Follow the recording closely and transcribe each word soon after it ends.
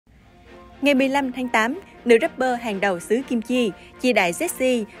Ngày 15 tháng 8, nữ rapper hàng đầu xứ Kim Chi, chị đại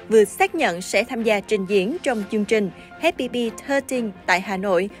Jessi vừa xác nhận sẽ tham gia trình diễn trong chương trình TP.HCM tại Hà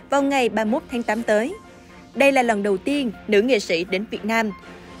Nội vào ngày 31 tháng 8 tới. Đây là lần đầu tiên nữ nghệ sĩ đến Việt Nam.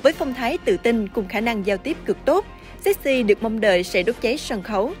 Với phong thái tự tin cùng khả năng giao tiếp cực tốt, Jessi được mong đợi sẽ đốt cháy sân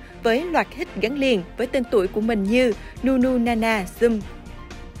khấu với loạt hit gắn liền với tên tuổi của mình như Nu Nana Zoom.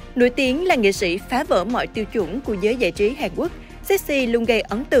 Nổi tiếng là nghệ sĩ phá vỡ mọi tiêu chuẩn của giới giải trí Hàn Quốc, Jessi luôn gây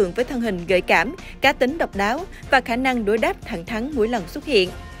ấn tượng với thân hình gợi cảm, cá tính độc đáo và khả năng đối đáp thẳng thắn mỗi lần xuất hiện.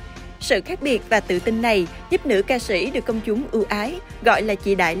 Sự khác biệt và tự tin này giúp nữ ca sĩ được công chúng ưu ái, gọi là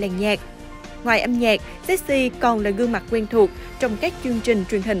chị đại làng nhạc. Ngoài âm nhạc, Jessi còn là gương mặt quen thuộc trong các chương trình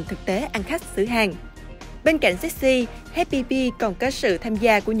truyền hình thực tế ăn khách xứ Hàn. Bên cạnh Jessi, HPP còn có sự tham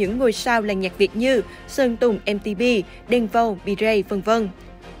gia của những ngôi sao làng nhạc Việt như Sơn Tùng MTP, Đen Vâu, Biên, v.v.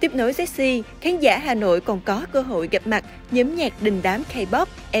 Tiếp nối Jessi, khán giả Hà Nội còn có cơ hội gặp mặt nhóm nhạc đình đám K-pop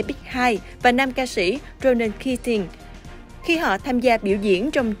TP.HCM và nam ca sĩ ĐүүNG KY khi họ tham gia biểu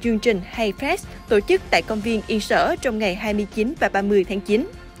diễn trong chương trình Hay Fest tổ chức tại công viên Yên Sở trong ngày 29 và 30 tháng 9.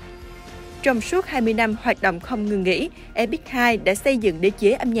 Trong suốt 20 năm hoạt động không ngừng nghỉ, TPHCM đã xây dựng đế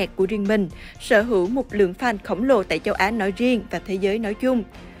chế âm nhạc của riêng mình, sở hữu một lượng fan khổng lồ tại châu Á nói riêng và thế giới nói chung.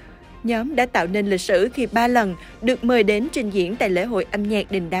 Nhóm đã tạo nên lịch sử khi 3 lần được mời đến trình diễn tại lễ hội âm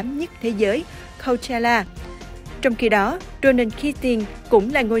nhạc đình đám nhất thế giới, Coachella. Trong khi đó, ĐүүNG KY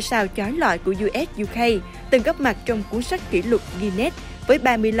cũng là ngôi sao chói lọi của US UK, từng góp mặt trong cuốn sách kỷ lục Guinness với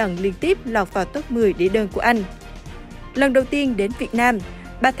 30 lần liên tiếp lọt vào top 10 đĩa đơn của anh. Lần đầu tiên đến Việt Nam,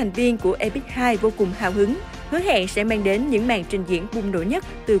 3 thành viên của TPHCM vô cùng hào hứng, hứa hẹn sẽ mang đến những màn trình diễn bùng nổ nhất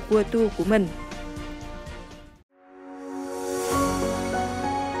từ World Tour của mình.